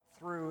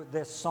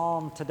this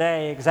psalm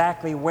today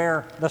exactly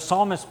where the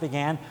psalmist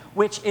began,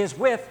 which is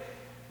with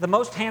the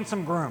most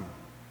handsome groom.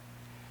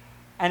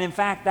 And in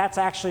fact, that's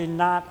actually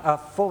not a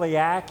fully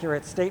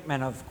accurate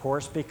statement, of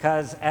course,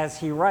 because as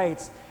he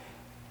writes,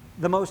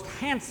 the most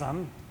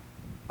handsome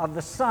of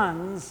the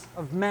sons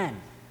of men.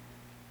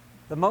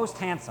 The most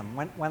handsome.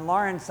 When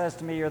Lauren says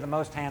to me, "You're the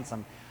most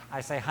handsome,"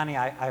 I say, "Honey,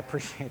 I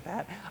appreciate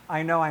that.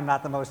 I know I'm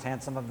not the most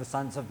handsome of the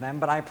sons of men,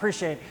 but I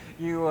appreciate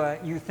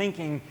you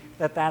thinking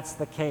that that's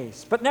the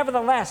case." But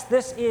nevertheless,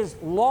 this is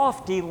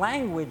lofty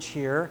language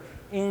here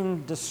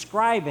in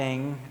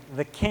describing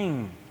the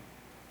king.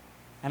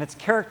 And it's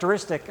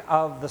characteristic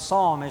of the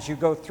psalm as you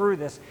go through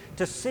this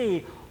to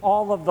see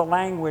all of the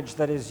language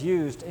that is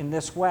used in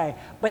this way.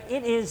 But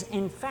it is,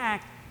 in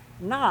fact,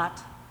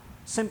 not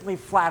simply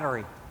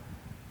flattery.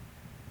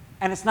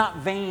 And it's not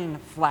vain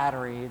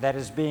flattery that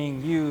is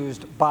being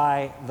used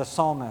by the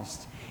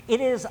psalmist. It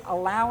is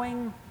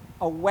allowing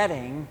a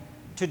wedding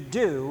to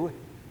do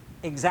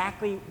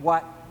exactly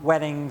what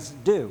weddings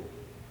do.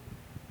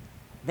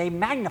 They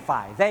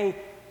magnify, they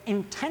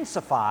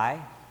intensify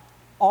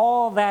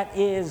all that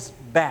is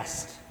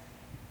best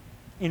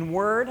in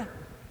word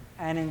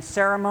and in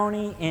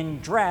ceremony, in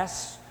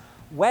dress.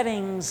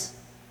 Weddings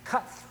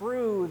cut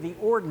through the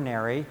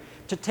ordinary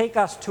to take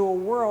us to a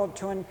world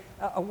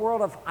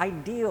of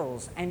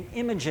ideals and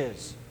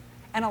images,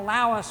 and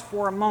allow us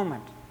for a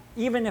moment,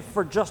 even if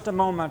for just a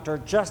moment or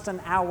just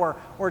an hour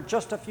or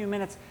just a few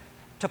minutes,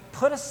 to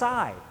put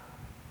aside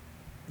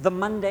the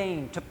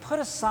mundane, to put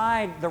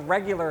aside the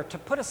regular, to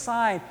put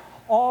aside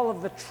all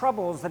of the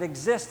troubles that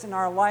exist in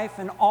our life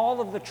and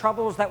all of the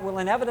troubles that will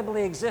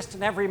inevitably exist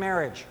in every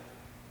marriage.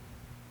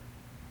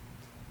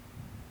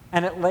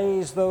 And it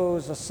lays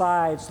those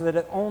aside so that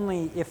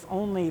if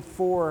only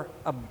for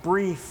a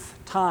brief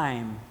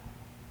time,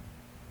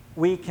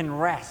 we can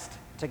rest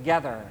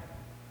together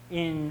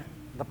in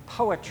the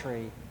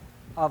poetry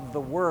of the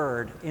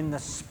word, in the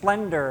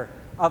splendor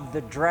of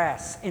the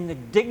dress, in the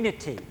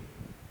dignity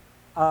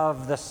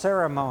of the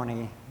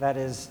ceremony that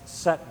is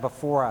set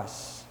before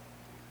us.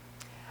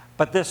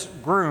 But this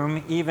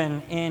groom,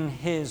 even in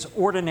his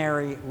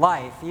ordinary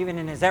life, even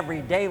in his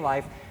everyday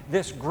life,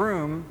 this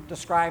groom,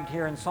 described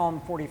here in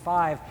Psalm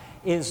 45,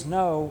 is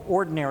no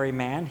ordinary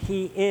man.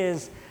 He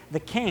is the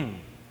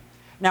king.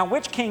 Now,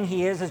 which king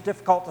he is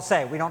difficult to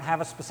say. We don't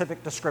have a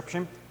specific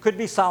description. Could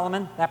be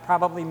Solomon. That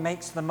probably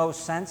makes the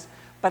most sense.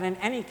 But in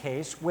any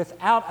case,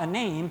 without a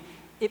name,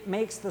 it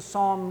makes the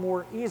psalm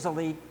more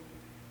easily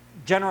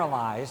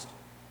generalized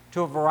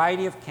to a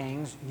variety of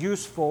kings,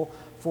 useful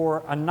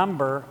for a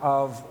number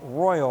of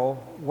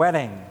royal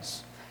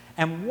weddings.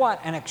 And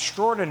what an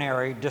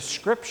extraordinary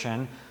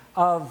description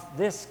of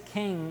this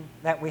king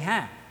that we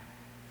have.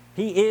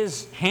 He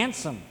is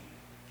handsome.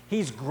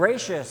 He's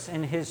gracious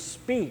in his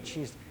speech.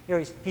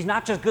 He's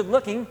not just good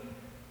looking,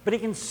 but he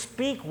can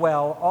speak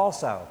well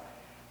also.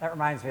 That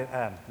reminds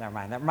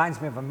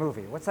me of a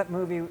movie. What's that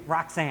movie?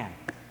 Roxanne,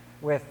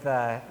 with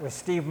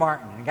Steve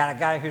Martin. You got a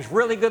guy who's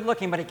really good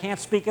looking, but he can't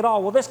speak at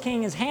all. Well, this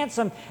king is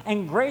handsome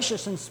and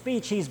gracious in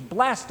speech. He's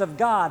blessed of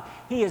God.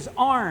 He is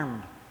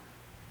armed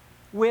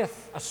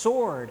with a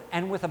sword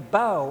and with a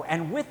bow.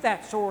 And with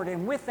that sword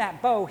and with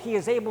that bow, he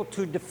is able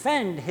to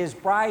defend his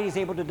bride. He's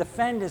able to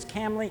defend his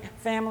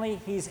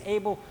family. He's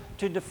able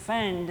to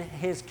defend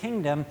his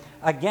kingdom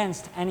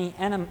against any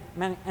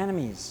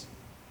enemies.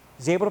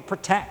 He's able to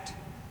protect.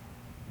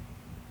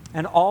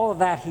 And all of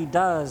that he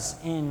does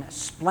in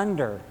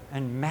splendor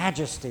and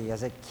majesty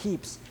as it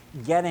keeps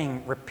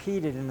getting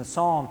repeated in the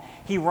psalm.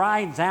 He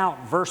rides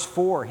out, verse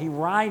 4, he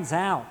rides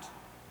out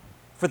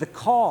for the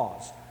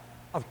cause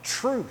of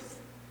truth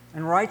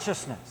and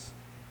righteousness.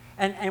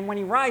 And when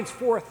he rides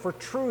forth for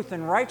truth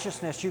and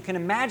righteousness, you can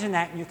imagine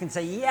that and you can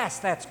say, yes,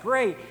 that's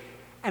great.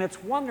 And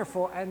it's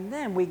wonderful. And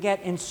then we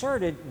get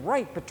inserted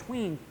right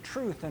between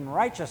truth and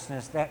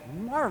righteousness, that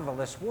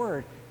marvelous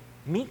word,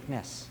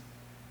 meekness.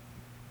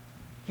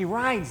 He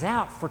rides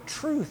out for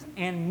truth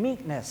and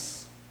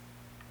meekness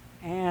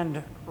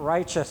and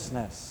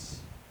righteousness.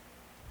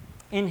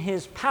 In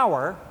his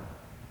power,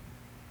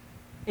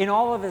 in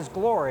all of his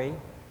glory,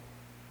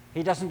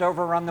 he doesn't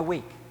overrun the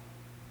weak.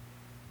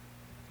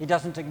 He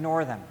doesn't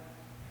ignore them.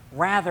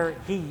 Rather,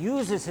 he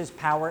uses his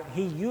power,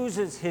 he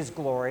uses his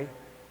glory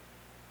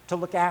to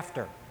look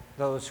after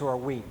those who are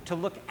weak, to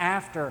look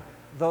after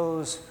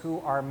those who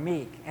are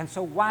meek. And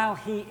so while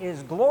he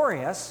is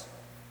glorious,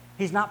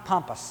 he's not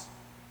pompous,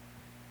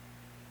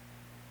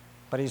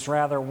 but he's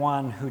rather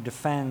one who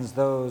defends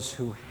those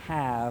who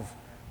have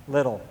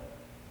little.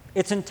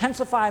 It's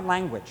intensified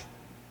language,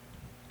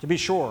 to be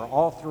sure,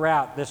 all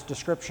throughout this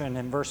description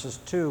in verses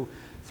 2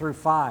 through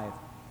 5.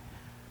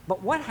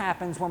 But what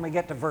happens when we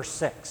get to verse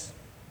 6?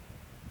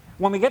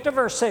 When we get to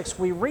verse 6,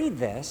 we read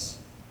this,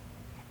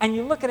 and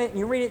you look at it and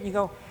you read it and you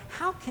go,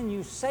 how can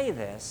you say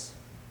this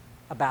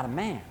about a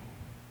man?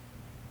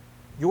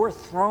 Your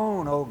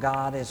throne, O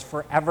God, is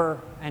forever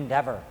and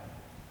ever.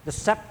 The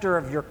scepter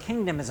of your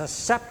kingdom is a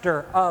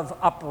scepter of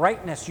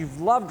uprightness.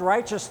 You've loved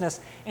righteousness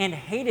and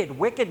hated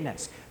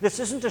wickedness. This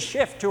isn't a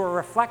shift to a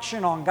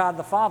reflection on God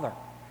the Father.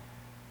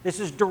 This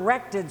is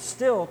directed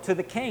still to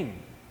the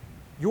king.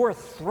 Your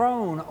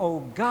throne, O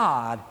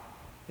God,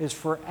 is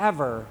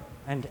forever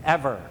and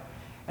ever.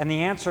 And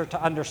the answer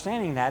to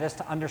understanding that is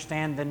to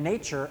understand the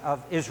nature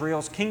of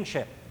Israel's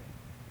kingship.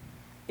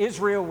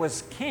 Israel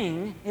was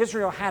king,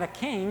 Israel had a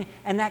king,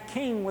 and that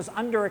king was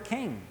under a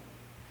king.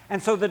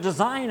 And so the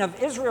design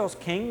of Israel's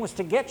king was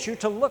to get you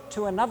to look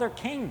to another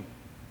king.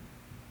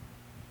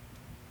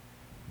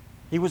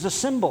 He was a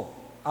symbol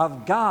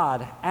of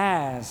God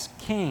as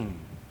king.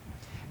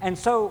 And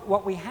so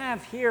what we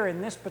have here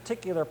in this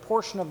particular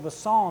portion of the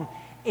psalm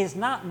is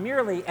not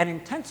merely an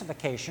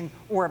intensification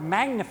or a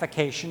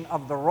magnification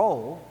of the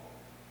role.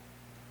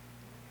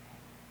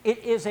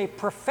 It is a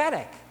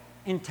prophetic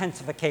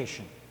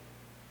intensification.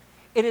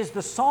 It is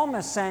the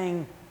psalmist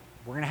saying,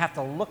 we're going to have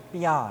to look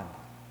beyond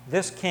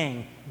this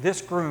king,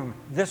 this groom,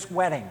 this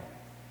wedding,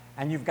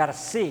 and you've got to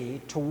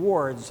see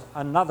towards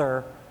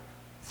another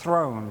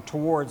throne,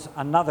 towards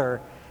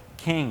another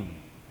king.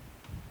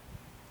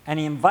 And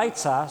he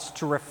invites us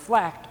to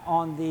reflect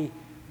on the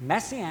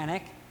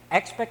messianic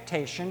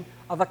expectation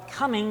of a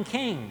coming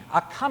king,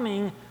 a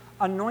coming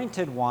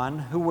anointed one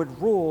who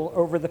would rule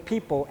over the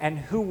people and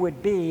who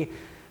would be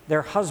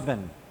their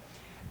husband.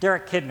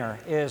 Derek Kidner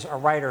is a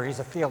writer. He's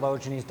a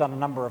theologian. He's done a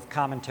number of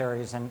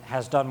commentaries and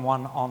has done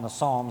one on the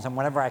Psalms. And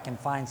whenever I can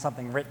find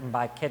something written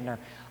by Kidner,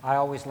 I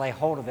always lay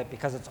hold of it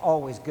because it's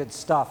always good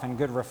stuff and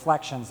good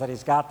reflections that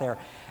he's got there.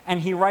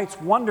 And he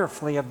writes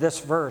wonderfully of this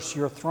verse,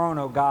 your throne,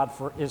 O God,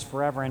 is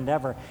forever and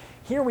ever.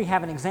 Here we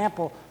have an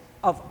example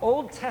of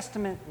Old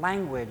Testament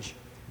language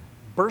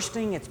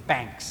bursting its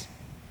banks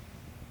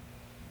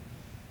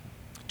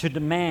to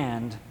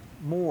demand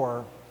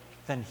more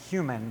than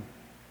human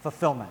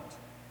fulfillment.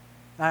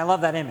 And I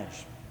love that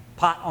image.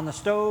 Pot on the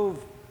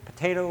stove,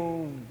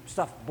 potato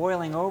stuff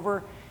boiling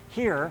over.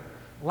 Here,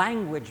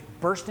 language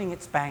bursting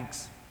its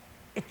banks.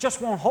 It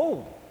just won't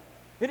hold.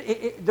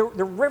 The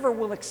river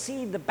will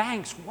exceed the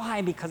banks.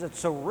 Why? Because it's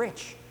so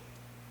rich.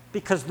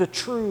 Because the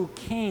true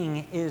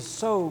king is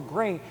so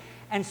great.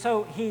 And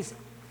so he's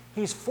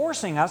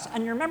forcing us.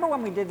 And you remember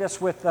when we did this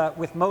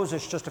with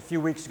Moses just a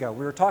few weeks ago?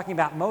 We were talking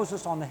about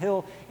Moses on the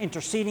hill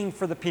interceding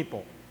for the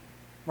people,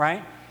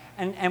 right?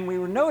 And we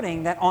were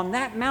noting that on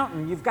that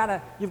mountain, you've got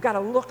to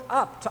look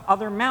up to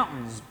other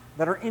mountains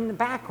that are in the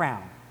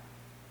background.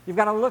 You've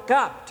got to look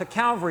up to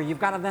Calvary. You've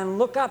got to then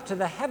look up to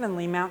the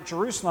heavenly Mount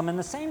Jerusalem. And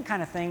the same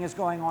kind of thing is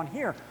going on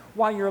here.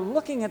 While you're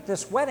looking at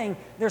this wedding,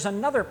 there's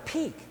another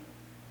peak.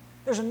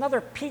 There's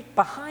another peak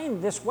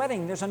behind this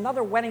wedding. There's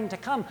another wedding to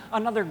come,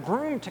 another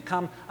groom to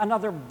come,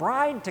 another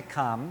bride to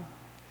come.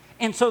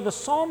 And so the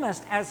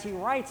psalmist, as he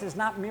writes, is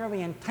not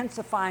merely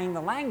intensifying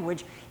the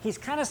language. He's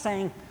kind of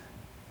saying,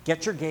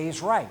 get your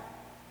gaze right.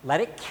 Let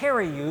it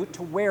carry you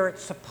to where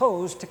it's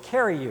supposed to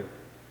carry you.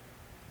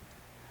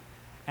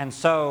 And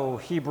so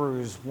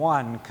Hebrews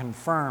 1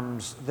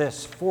 confirms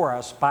this for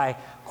us by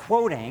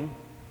quoting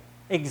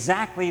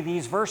exactly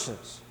these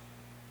verses.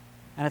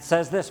 And it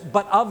says this,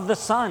 but of the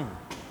Son.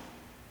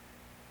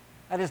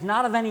 That is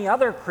not of any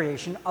other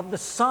creation, of the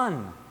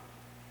Son.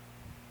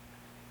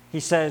 He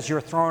says,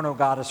 your throne, O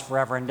God, is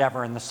forever and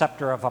ever, and the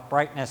scepter of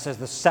uprightness is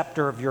the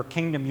scepter of your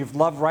kingdom. You've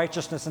loved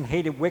righteousness and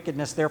hated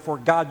wickedness. Therefore,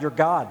 God, your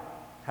God,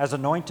 has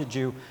anointed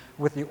you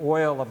with the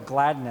oil of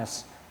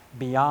gladness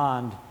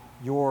beyond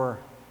your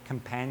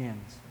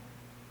companions.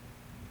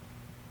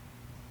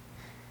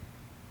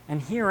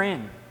 And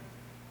herein,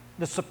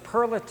 the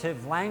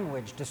superlative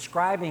language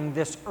describing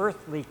this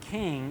earthly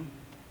king,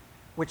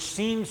 which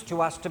seems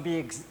to us to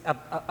be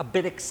a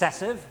bit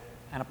excessive,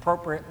 and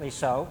appropriately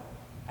so,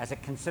 as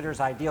it considers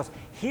ideals.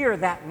 Here,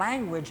 that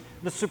language,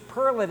 the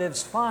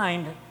superlatives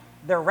find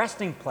their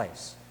resting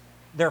place,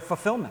 their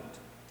fulfillment,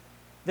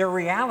 their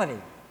reality,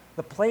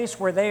 the place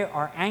where they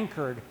are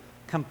anchored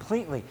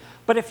completely.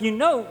 But if you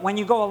note, when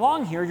you go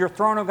along here, your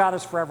throne, O God,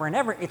 is forever and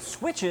ever, it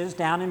switches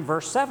down in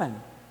verse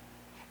 7.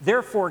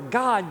 Therefore,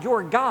 God,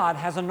 your God,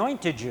 has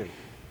anointed you.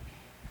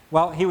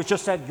 Well, he was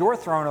just said, your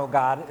throne, O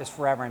God, is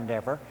forever and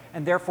ever,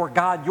 and therefore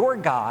God, your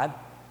God,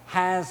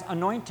 has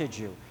anointed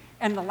you.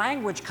 And the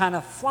language kind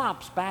of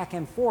flops back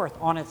and forth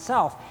on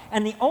itself.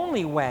 And the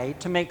only way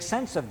to make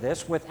sense of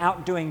this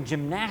without doing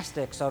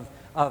gymnastics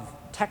of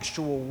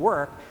textual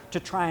work to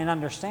try and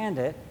understand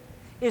it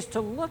is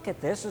to look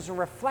at this as a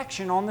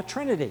reflection on the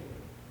Trinity.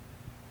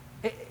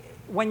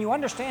 When you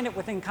understand it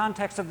within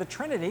context of the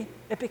Trinity,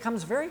 it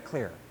becomes very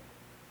clear.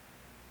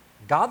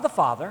 God the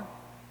Father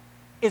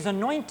is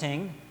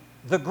anointing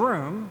the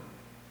groom,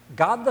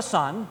 God the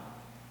Son,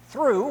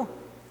 through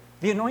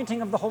the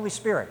anointing of the Holy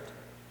Spirit.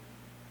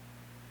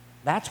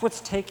 That's what's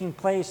taking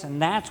place,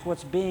 and that's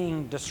what's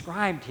being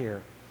described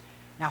here.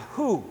 Now,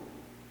 who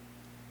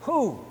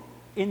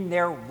in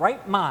their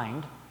right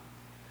mind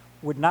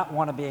would not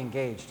want to be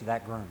engaged to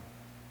that groom?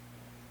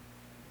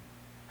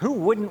 Who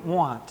wouldn't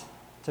want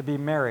to be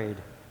married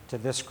to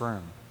this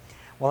groom?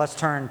 Well, let's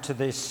turn to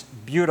this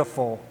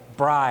beautiful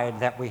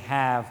bride that we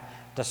have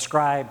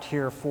described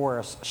here for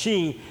us.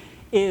 She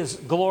is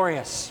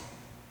glorious.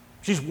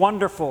 She's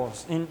wonderful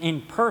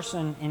in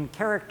person, in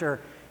character,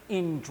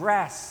 in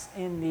dress,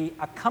 in the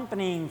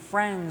accompanying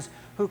friends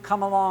who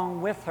come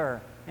along with her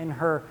in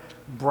her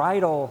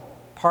bridal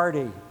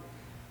party.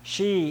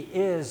 She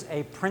is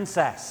a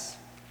princess.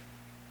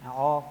 Now,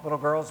 all little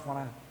girls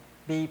want to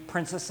be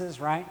princesses,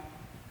 right?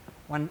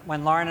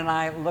 When Lauren and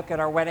I look at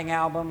our wedding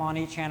album on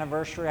each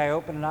anniversary, I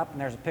open it up and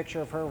there's a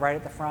picture of her right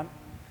at the front.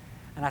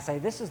 And I say,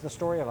 this is the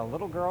story of a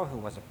little girl who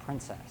was a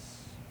princess.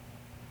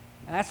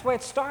 And that's the way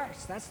it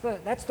starts.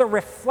 That's the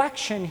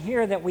reflection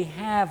here that we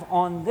have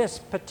on this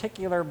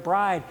particular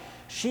bride.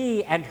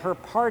 She and her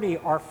party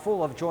are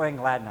full of joy and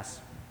gladness.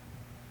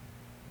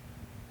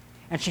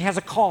 And she has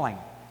a calling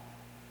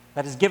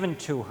that is given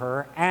to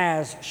her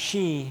as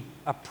she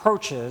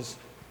approaches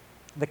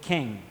the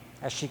king.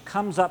 As she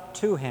comes up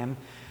to him,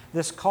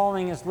 this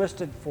calling is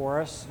listed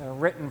for us,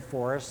 written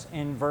for us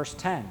in verse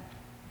 10.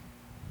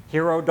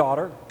 Hear, O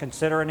daughter,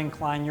 consider and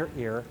incline your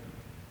ear.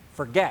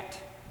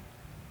 Forget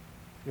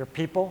your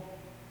people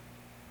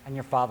and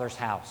your father's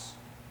house.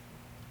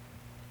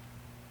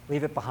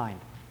 Leave it behind.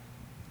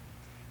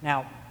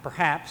 Now,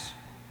 perhaps,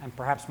 and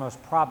perhaps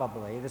most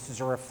probably, this is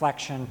a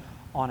reflection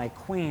on a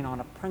queen, on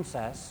a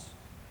princess,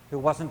 who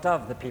wasn't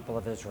of the people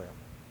of Israel,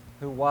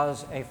 who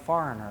was a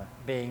foreigner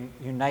being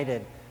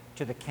united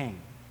to the king.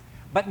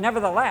 But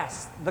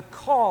nevertheless, the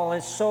call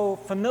is so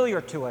familiar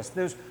to us.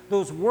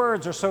 Those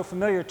words are so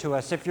familiar to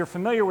us. If you're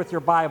familiar with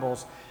your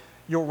Bibles,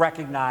 you'll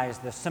recognize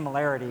the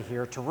similarity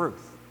here to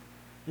Ruth.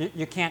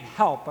 You can't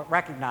help but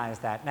recognize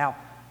that. Now,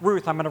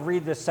 Ruth, I'm going to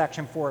read this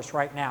section for us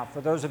right now.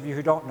 For those of you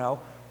who don't know,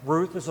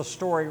 Ruth is a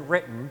story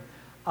written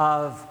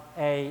of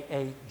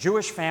a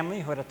Jewish family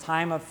who at a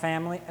time of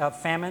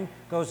famine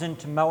goes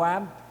into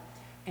Moab,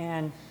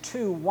 and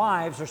 2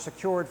 wives are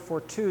secured for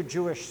 2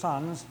 Jewish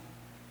sons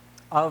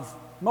of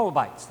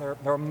Moabites.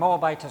 They're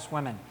Moabitess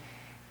women.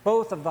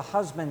 Both of the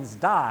husbands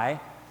die,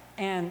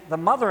 and the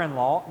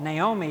mother-in-law,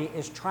 Naomi,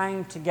 is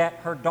trying to get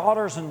her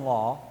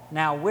daughters-in-law,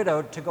 now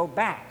widowed, to go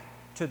back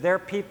to their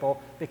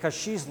people because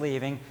she's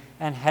leaving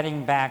and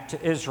heading back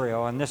to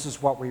Israel. And this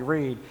is what we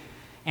read.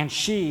 And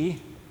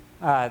she,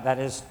 that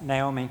is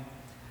Naomi,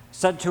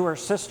 said to her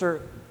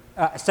sister,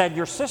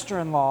 your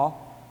sister-in-law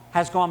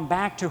has gone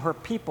back to her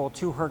people,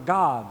 to her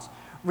gods.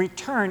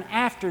 Return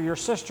after your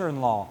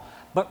sister-in-law.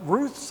 But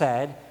Ruth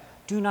said,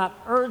 do not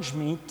urge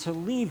me to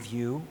leave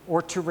you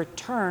or to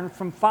return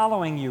from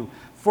following you.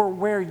 For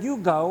where you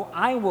go,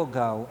 I will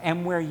go,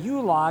 and where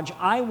you lodge,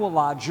 I will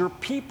lodge. Your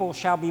people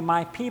shall be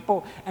my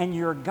people, and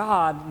your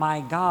God,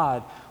 my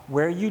God.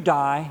 Where you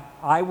die,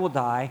 I will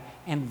die,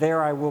 and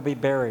there I will be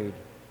buried.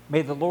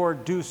 May the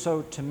Lord do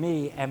so to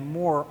me, and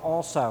more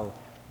also,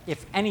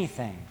 if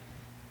anything,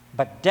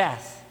 but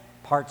death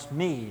parts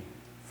me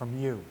from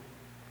you.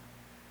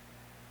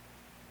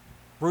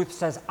 Ruth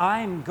says,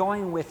 I'm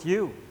going with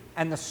you.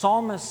 And the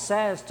psalmist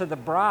says to the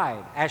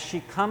bride, as she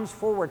comes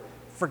forward,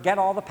 forget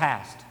all the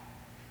past.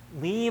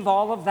 Leave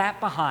all of that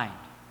behind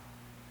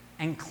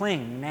and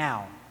cling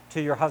now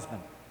to your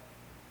husband.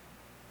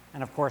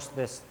 And of course,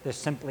 this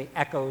simply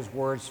echoes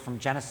words from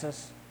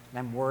Genesis,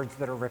 and words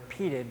that are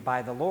repeated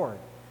by the Lord,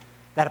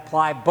 that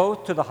apply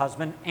both to the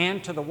husband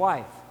and to the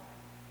wife.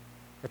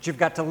 That you've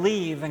got to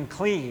leave and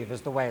cleave,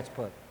 is the way it's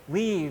put.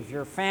 Leave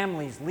your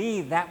families,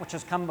 leave that which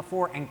has come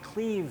before, and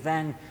cleave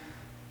then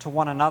to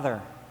one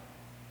another.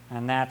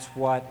 And that's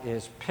what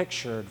is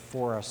pictured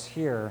for us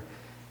here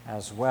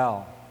as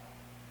well.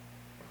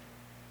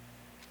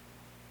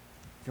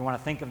 If you want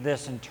to think of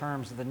this in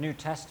terms of the New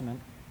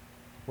Testament,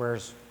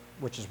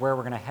 which is where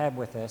we're going to head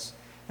with this,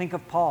 think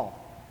of Paul.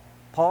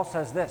 Paul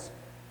says this,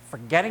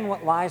 forgetting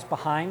what lies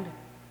behind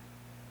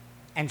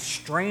and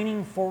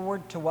straining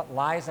forward to what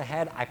lies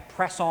ahead, I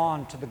press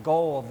on to the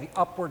goal of the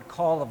upward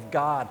call of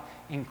God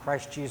in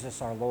Christ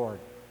Jesus our Lord.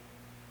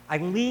 I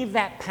leave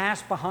that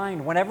past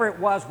behind, whenever it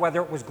was, whether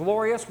it was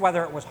glorious,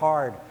 whether it was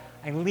hard.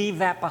 I leave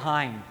that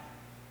behind.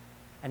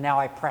 And now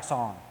I press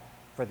on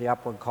for the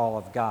upward call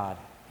of God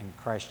in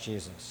Christ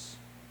Jesus.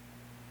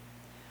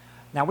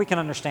 Now we can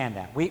understand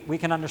that. We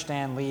can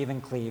understand leave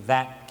and cleave.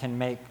 That can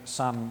make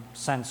some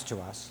sense to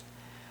us.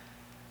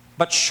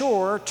 But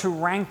sure to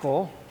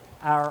rankle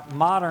our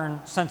modern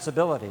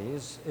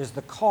sensibilities is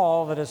the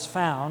call that is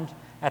found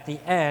at the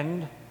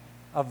end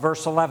of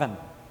verse 11.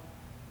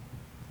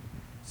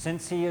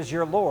 Since he is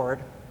your Lord,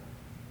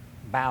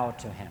 bow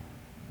to him.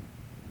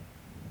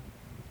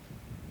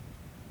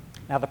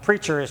 Now the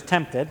preacher is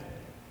tempted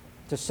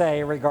to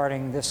say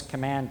regarding this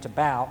command to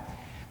bow,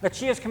 that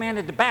she is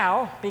commanded to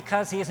bow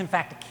because he is in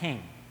fact a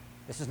king.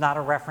 This is not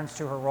a reference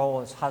to her role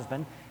as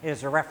husband. It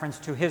is a reference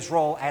to his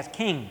role as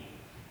king.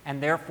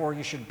 And therefore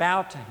you should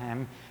bow to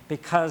him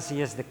because he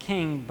is the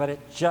king, but it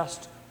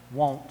just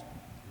won't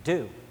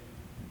do.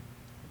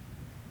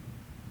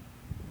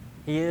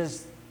 He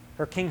is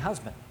her king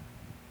husband.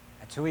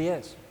 That's who he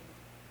is.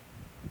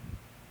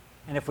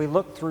 And if we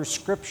look through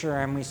Scripture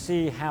and we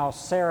see how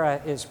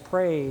Sarah is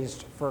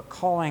praised for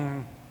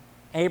calling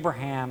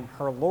Abraham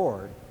her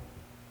Lord,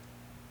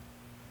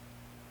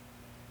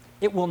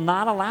 it will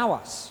not allow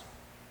us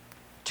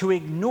to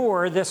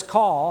ignore this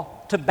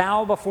call to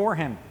bow before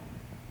him.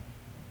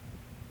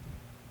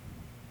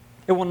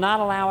 It will not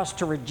allow us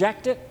to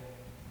reject it,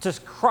 to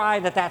cry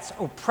that that's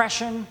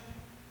oppression,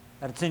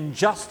 that it's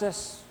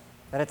injustice,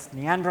 that it's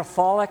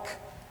Neanderthalic,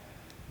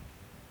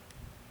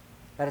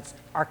 that it's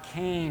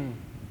arcane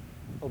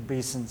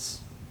obeisance.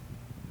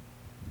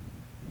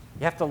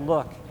 You have to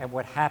look at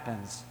what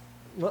happens.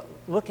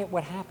 Look at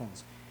what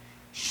happens.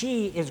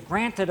 She is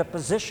granted a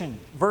position.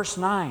 Verse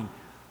 9,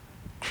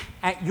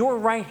 at your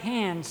right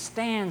hand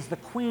stands the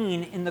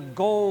queen in the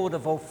gold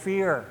of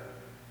Ophir.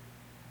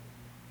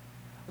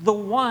 The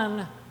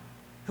one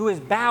who is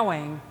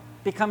bowing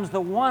becomes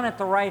the one at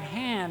the right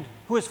hand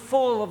who is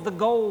full of the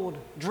gold,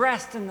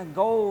 dressed in the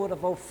gold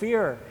of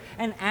Ophir.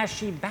 And as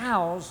she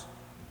bows,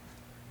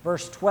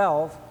 verse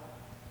 12,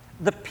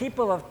 the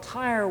people of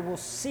Tyre will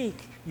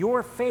seek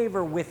your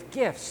favor with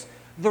gifts,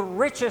 the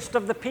richest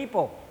of the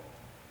people.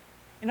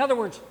 In other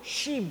words,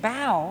 she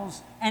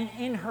bows, and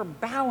in her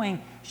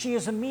bowing, she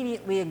is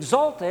immediately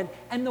exalted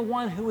and the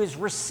one who is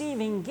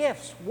receiving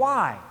gifts.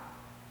 Why?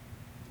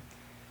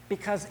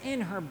 Because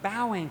in her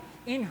bowing,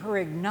 in her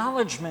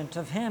acknowledgement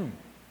of him,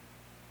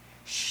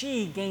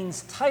 she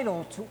gains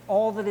title to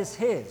all that is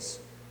his.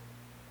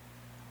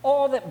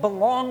 All that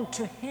belonged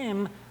to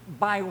him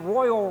by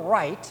royal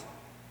right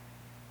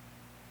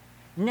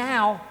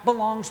now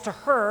belongs to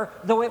her,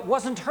 though it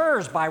wasn't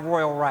hers by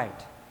royal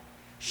right.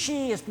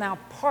 She is now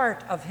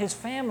part of his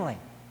family,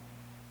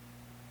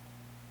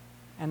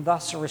 and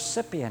thus a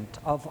recipient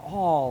of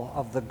all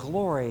of the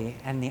glory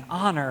and the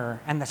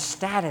honor and the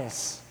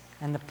status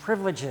and the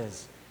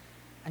privileges.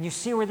 And you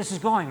see where this is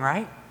going,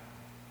 right?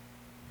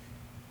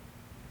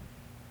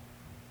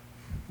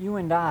 You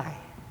and I,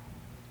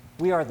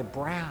 we are the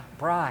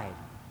bride,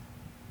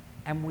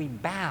 and we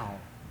bow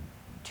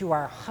to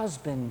our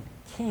husband,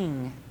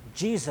 King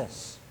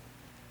Jesus.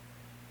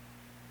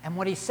 And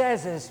what he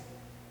says is,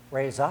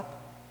 raise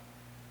up,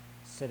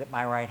 sit at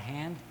my right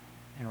hand,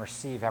 and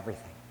receive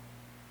everything.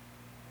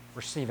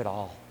 Receive it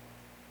all.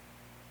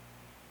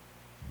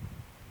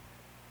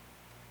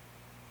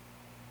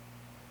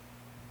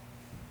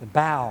 The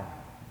bow.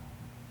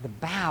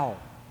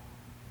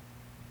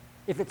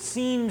 If it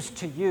seems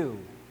to you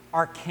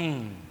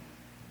arcane,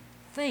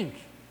 think.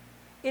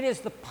 It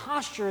is the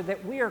posture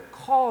that we are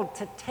called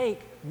to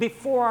take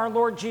before our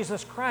Lord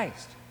Jesus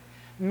Christ.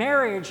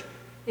 Marriage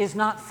is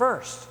not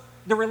first.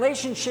 The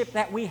relationship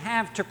that we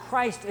have to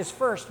Christ is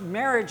first.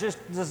 Marriage is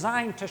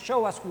designed to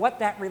show us what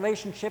that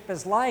relationship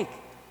is like.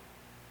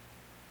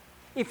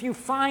 If you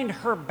find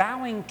her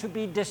bowing to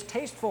be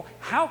distasteful,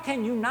 how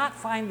can you not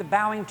find the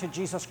bowing to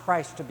Jesus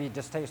Christ to be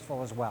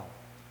distasteful as well?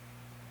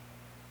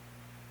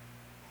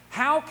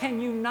 How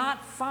can you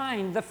not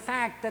find the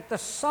fact that the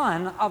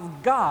Son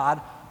of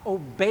God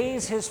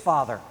obeys his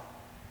Father?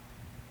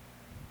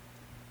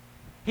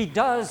 He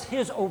does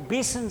his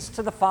obeisance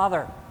to the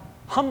Father,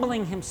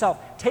 humbling himself,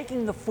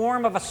 taking the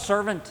form of a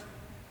servant,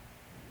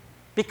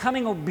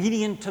 becoming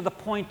obedient to the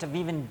point of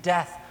even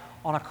death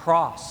on a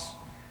cross.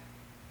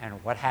 And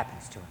what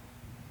happens to him?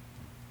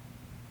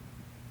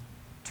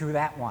 To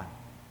that one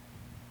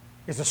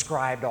is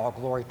ascribed all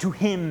glory. To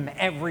him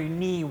every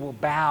knee will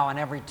bow and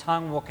every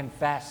tongue will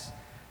confess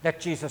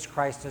that Jesus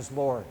Christ is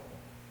Lord.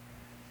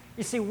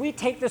 You see, we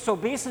take this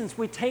obeisance,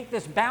 we take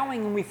this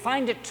bowing, and we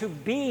find it to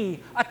be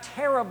a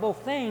terrible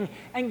thing.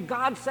 And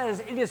God says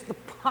it is the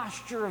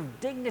posture of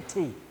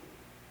dignity.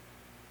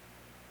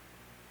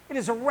 It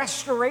is a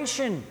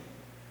restoration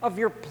of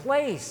your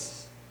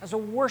place as a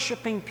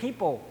worshiping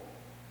people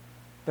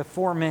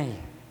before me.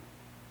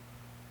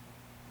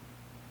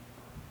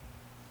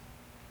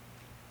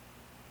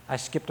 I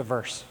skipped a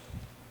verse.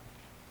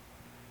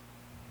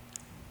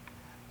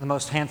 The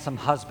most handsome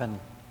husband,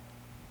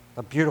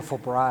 a beautiful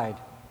bride,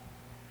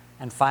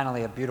 and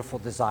finally, a beautiful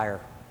desire.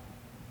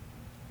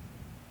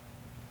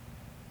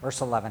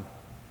 Verse 11.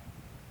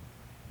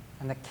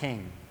 And the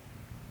king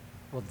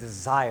will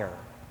desire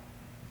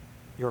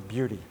your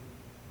beauty.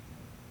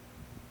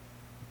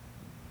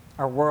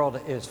 Our world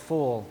is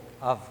full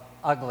of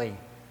ugly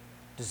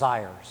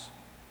desires.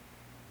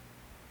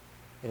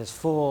 It is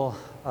full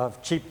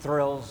of cheap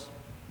thrills,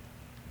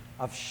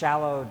 of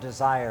shallow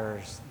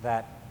desires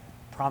that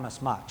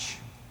promise much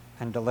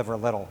and deliver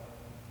little.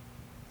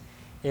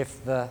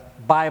 If the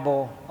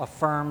Bible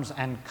affirms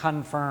and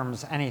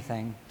confirms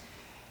anything,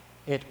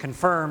 it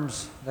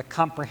confirms the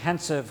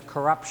comprehensive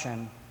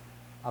corruption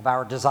of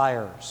our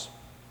desires.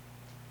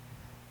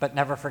 But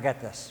never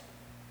forget this.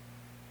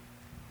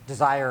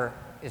 Desire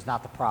is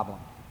not the problem.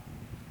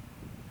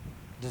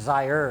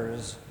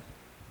 Desires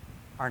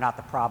are not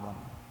the problem.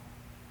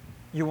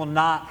 You will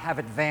not have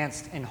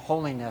advanced in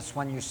holiness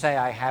when you say,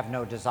 I have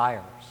no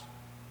desires.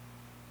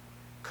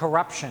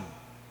 Corruption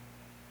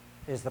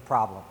is the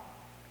problem,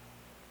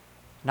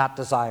 not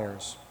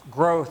desires.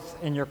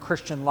 Growth in your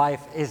Christian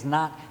life is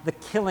not the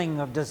killing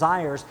of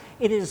desires.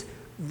 It is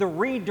the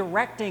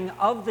redirecting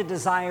of the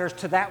desires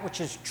to that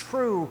which is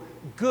true,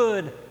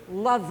 good,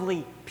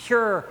 lovely,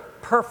 pure,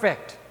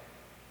 perfect.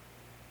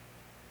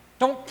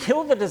 Don't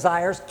kill the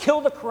desires,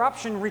 kill the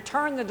corruption,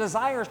 return the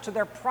desires to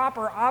their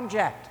proper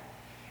object.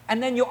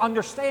 And then you'll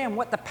understand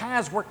what the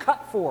paths were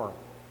cut for.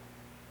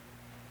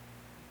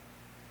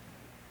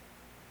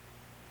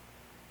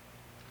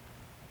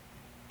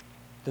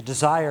 The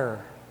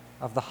desire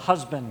of the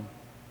husband,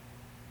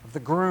 of the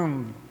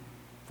groom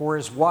for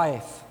his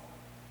wife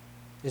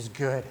is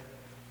good.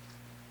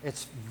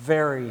 It's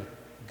very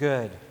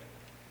good.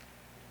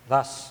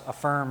 Thus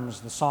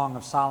affirms the Song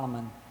of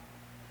Solomon,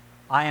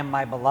 I am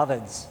my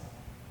beloved's,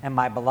 and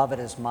my beloved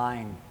is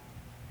mine,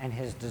 and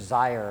his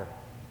desire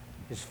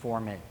is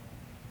for me.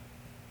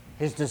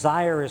 His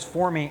desire is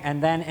for me,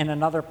 and then in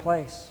another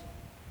place,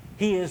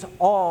 he is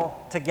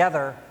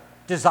altogether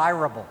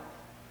desirable.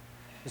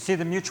 You see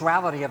the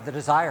mutuality of the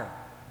desire.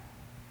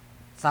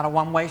 It's not a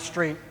one-way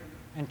street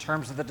in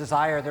terms of the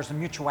desire. There's a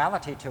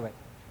mutuality to it.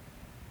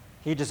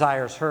 He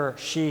desires her,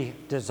 she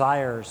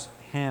desires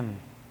him.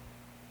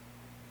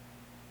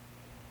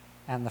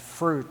 And the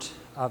fruit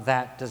of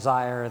that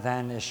desire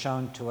then is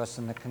shown to us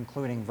in the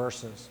concluding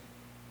verses.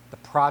 The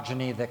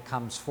progeny that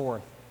comes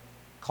forth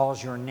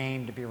calls your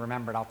name to be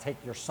remembered. I'll take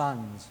your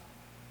sons,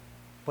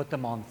 put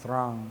them on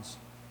thrones.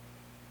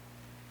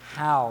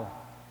 How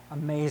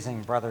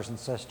amazing, brothers and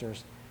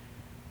sisters,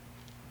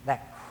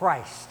 that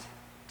Christ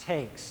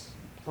takes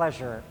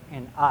pleasure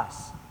in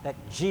us, that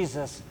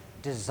Jesus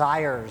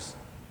desires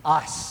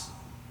us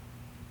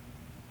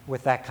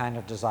with that kind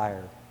of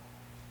desire.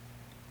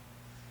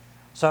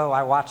 So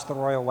I watched the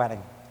royal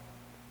wedding,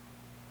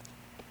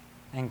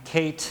 and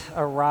Kate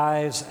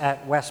arrives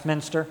at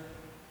Westminster,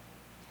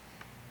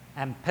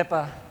 and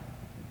Pippa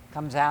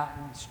comes out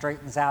and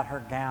straightens out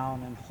her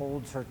gown and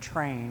holds her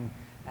train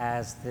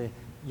as the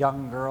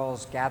young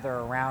girls gather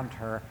around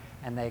her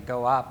and they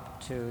go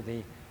up to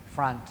the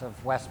front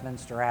of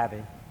Westminster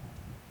Abbey.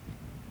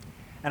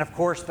 And of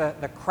course,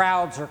 the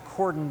crowds are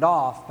cordoned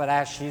off, but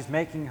as she's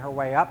making her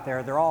way up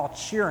there, they're all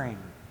cheering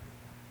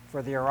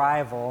for the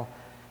arrival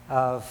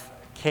of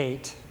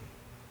Kate.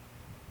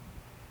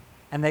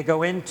 And they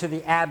go into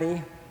the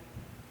Abbey,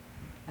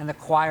 and the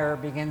choir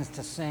begins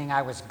to sing,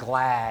 I was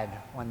glad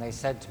when they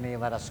said to me,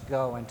 let us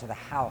go into the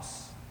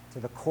house, to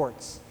the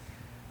courts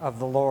of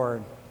the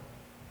Lord.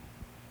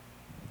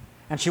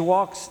 And she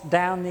walks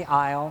down the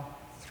aisle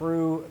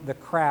through the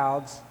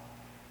crowds,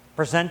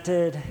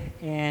 presented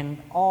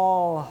in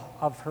all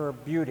of her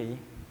beauty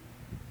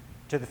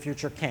to the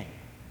future king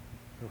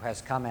who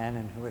has come in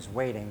and who is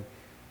waiting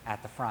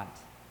at the front.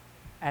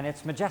 And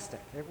it's majestic.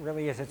 It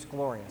really is. It's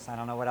glorious. I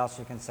don't know what else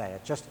you can say.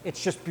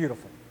 It's just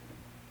beautiful.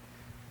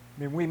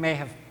 I mean, we may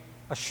have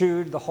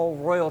eschewed the whole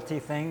royalty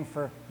thing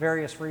for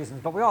various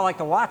reasons, but we all like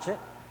to watch it.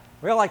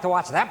 We all like to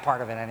watch that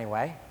part of it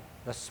anyway,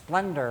 the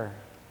splendor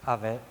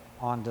of it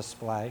on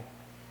display.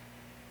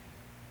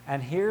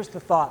 And here's the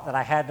thought that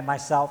I had to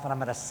myself, and I'm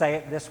going to say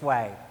it this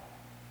way.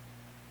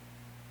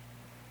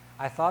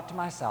 I thought to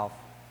myself,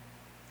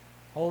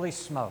 holy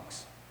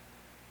smokes,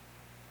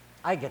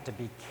 I get to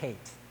be Kate.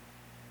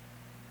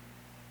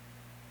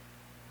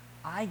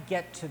 I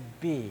get to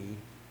be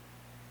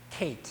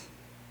Kate.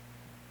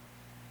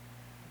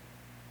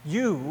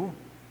 You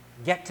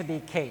get to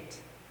be Kate.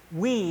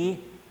 We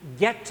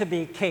get to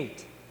be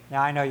Kate.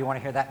 Now, I know you want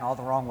to hear that in all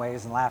the wrong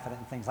ways and laugh at it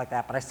and things like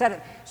that, but I said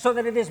it so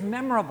that it is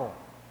memorable.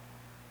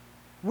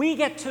 We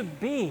get to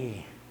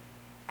be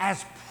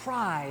as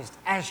prized,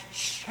 as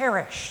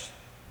cherished,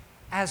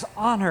 as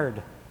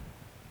honored,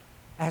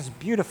 as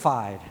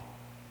beautified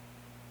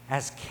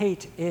as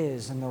Kate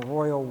is in the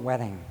royal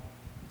wedding.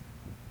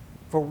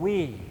 For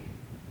we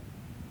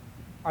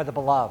are the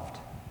beloved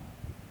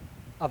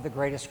of the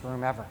greatest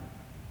groom ever,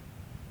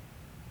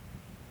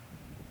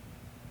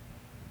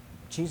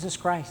 Jesus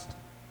Christ.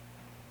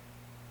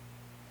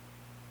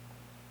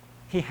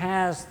 He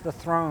has the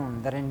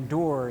throne that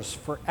endures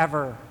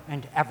forever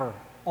and ever.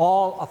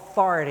 All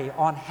authority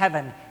on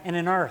heaven and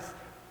in earth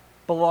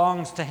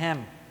belongs to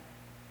him.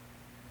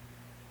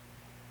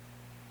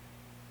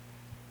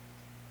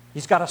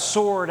 He's got a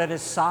sword at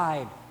his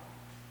side.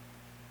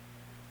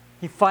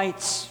 He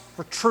fights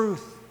for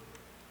truth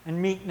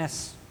and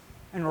meekness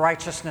and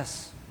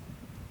righteousness,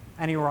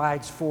 and he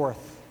rides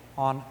forth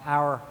on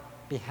our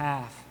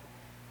behalf.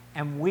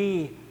 And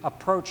we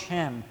approach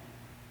him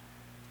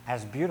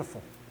as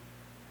beautiful,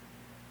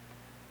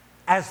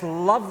 as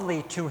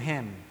lovely to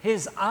him.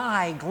 His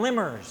eye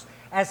glimmers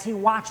as he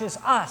watches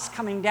us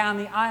coming down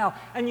the aisle.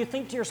 And you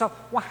think to yourself,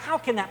 well, how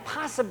can that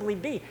possibly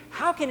be?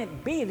 How can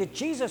it be that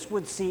Jesus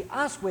would see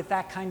us with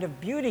that kind of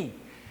beauty?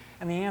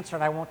 And the answer,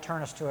 and I won't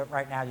turn us to it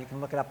right now, you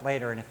can look it up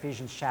later in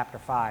Ephesians chapter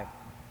 5.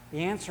 The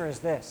answer is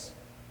this: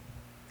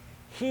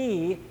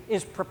 he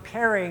is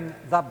preparing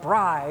the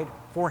bride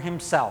for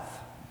himself.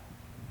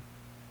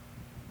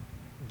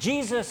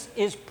 Jesus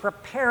is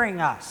preparing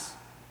us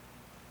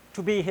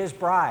to be his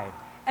bride.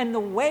 And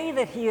the way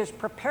that he is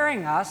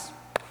preparing us,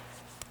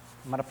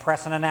 I'm going to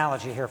press an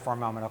analogy here for a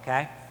moment,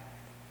 okay?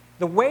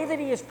 The way that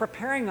he is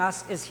preparing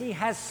us is he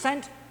has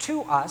sent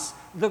to us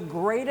the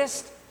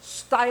greatest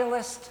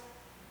stylist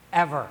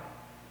ever,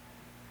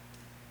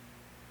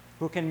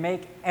 who can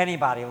make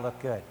anybody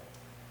look good.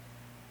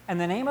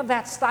 And the name of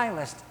that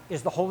stylist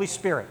is the Holy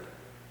Spirit.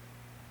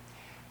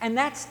 And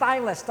that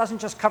stylist doesn't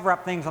just cover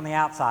up things on the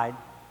outside,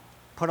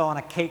 put on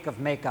a cake of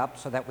makeup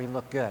so that we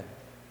look good.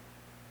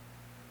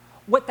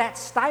 What that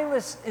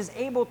stylus is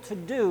able to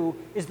do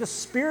is the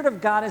Spirit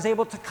of God is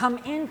able to come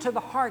into the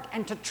heart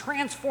and to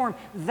transform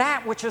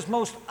that which is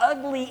most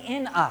ugly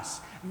in us,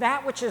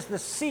 that which is the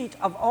seat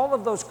of all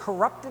of those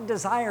corrupted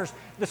desires.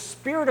 The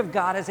Spirit of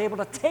God is able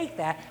to take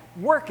that,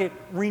 work it,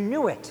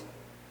 renew it,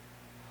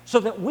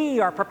 so that we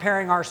are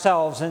preparing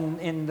ourselves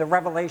in the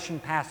Revelation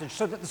passage,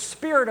 so that the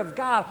Spirit of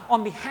God,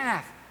 on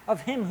behalf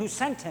of Him who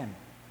sent Him,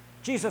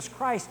 Jesus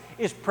Christ,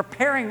 is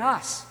preparing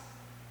us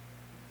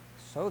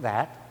so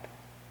that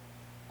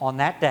on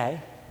that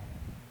day,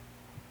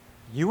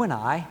 you and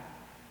I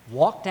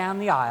walk down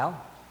the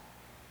aisle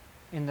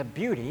in the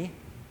beauty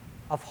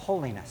of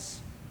holiness.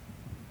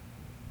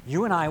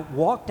 You and I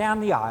walk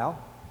down the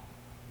aisle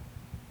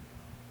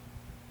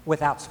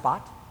without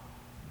spot,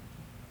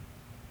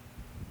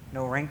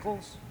 no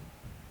wrinkles,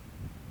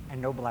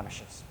 and no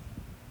blemishes.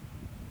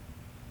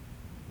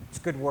 It's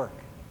good work,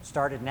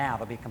 started now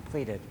to be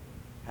completed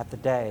at the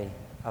day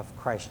of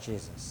Christ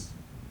Jesus.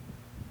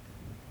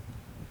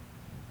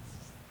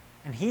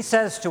 And He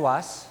says to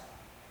us,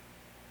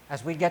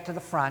 as we get to the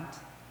front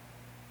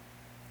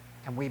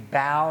and we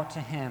bow to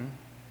Him,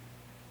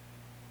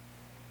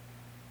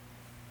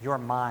 "You're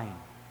mine,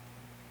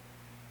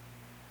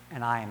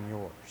 and I am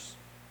yours."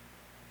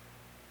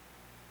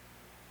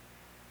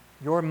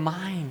 You're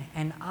mine,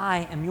 and I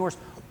am yours.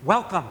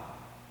 Welcome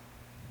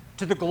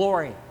to the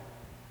glory,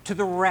 to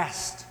the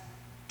rest,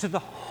 to the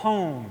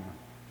home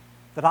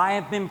that I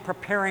have been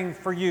preparing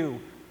for you,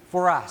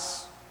 for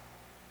us.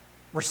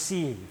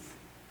 Receive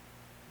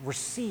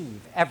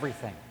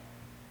everything.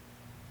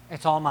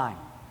 It's all mine.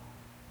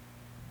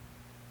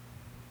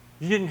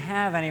 You didn't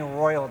have any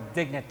royal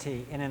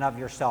dignity in and of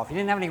yourself. You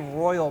didn't have any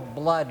royal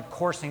blood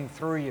coursing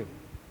through you.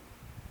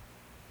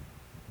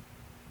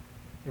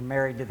 You're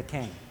married to the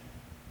King.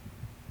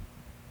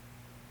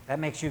 That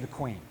makes you the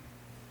queen,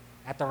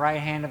 at the right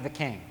hand of the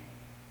King,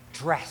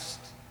 dressed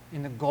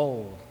in the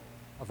gold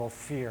of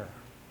Ophir.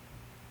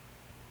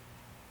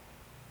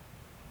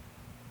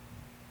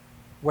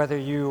 Whether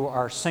you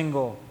are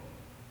single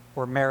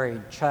or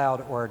married,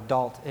 child or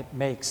adult, it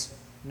makes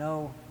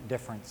no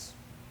difference.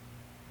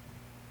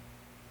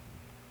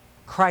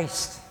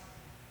 Christ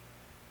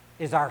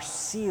is our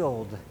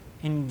sealed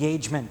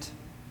engagement.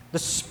 The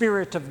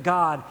Spirit of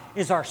God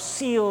is our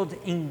sealed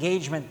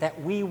engagement,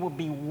 that we will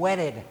be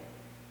wedded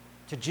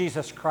to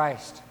Jesus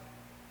Christ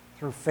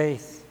through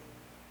faith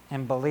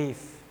and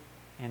belief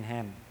in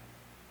Him.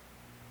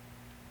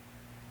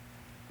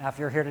 Now, if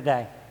you're here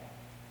today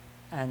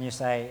and you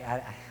say,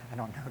 I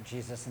don't know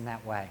Jesus in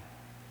that way,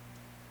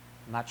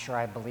 I'm not sure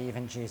I believe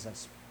in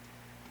Jesus.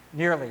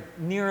 Nearly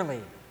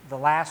the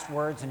last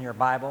words in your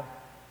Bible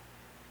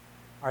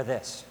are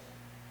this: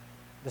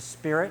 the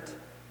Spirit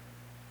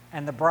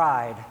and the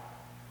bride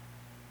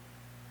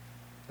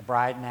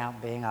now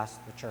being us,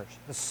 the church,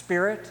 the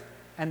Spirit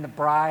and the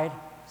bride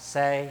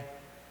say,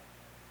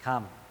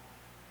 "Come.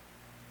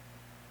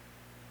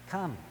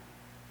 Come.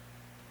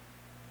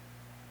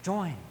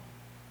 Join."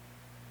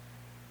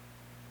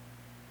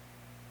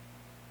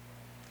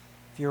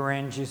 If you are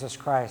in Jesus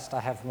Christ,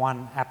 I have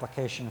one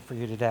application for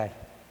you today.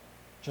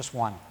 Just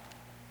one.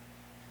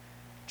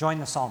 Join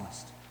the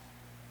psalmist.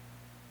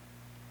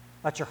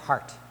 Let your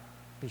heart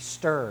be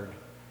stirred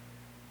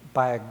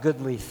by a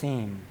goodly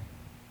theme,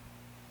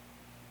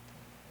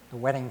 the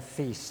wedding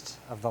feast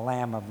of the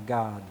Lamb of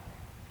God.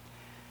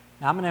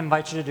 Now I'm going to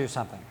invite you to do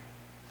something.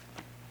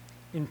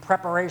 In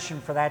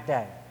preparation for that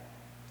day,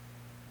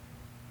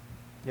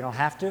 you don't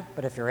have to,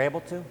 but if you're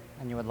able to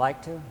and you would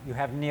like to, you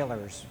have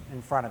kneelers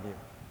in front of you.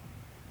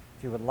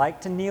 If you would like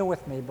to kneel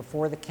with me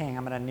before the King,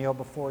 I'm going to kneel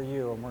before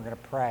you, and we're going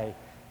to pray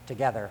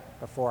together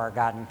before our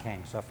God and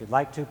King. So if you'd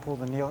like to, pull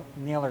the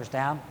kneelers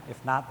down.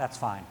 If not, that's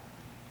fine.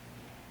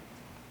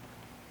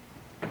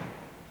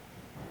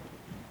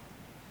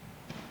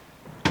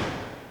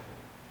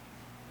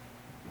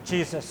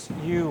 Jesus,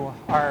 you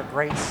are a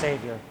great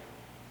Savior.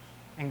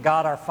 And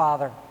God our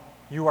Father,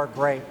 you are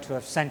great to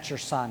have sent your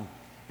Son.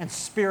 And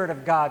Spirit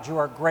of God, you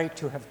are great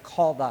to have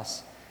called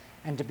us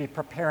and to be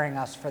preparing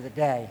us for the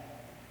day.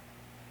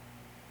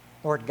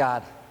 Lord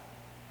God,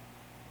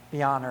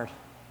 be honored.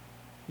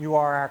 You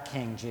are our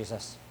King,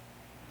 Jesus.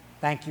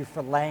 Thank you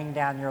for laying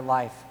down your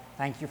life.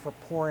 Thank you for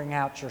pouring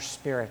out your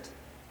Spirit.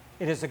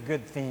 It is a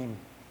good theme.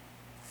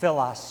 Fill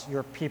us,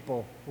 your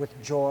people,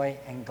 with joy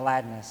and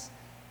gladness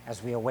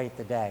as we await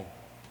the day.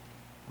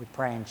 We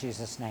pray in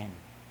Jesus' name.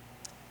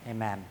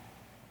 Amen.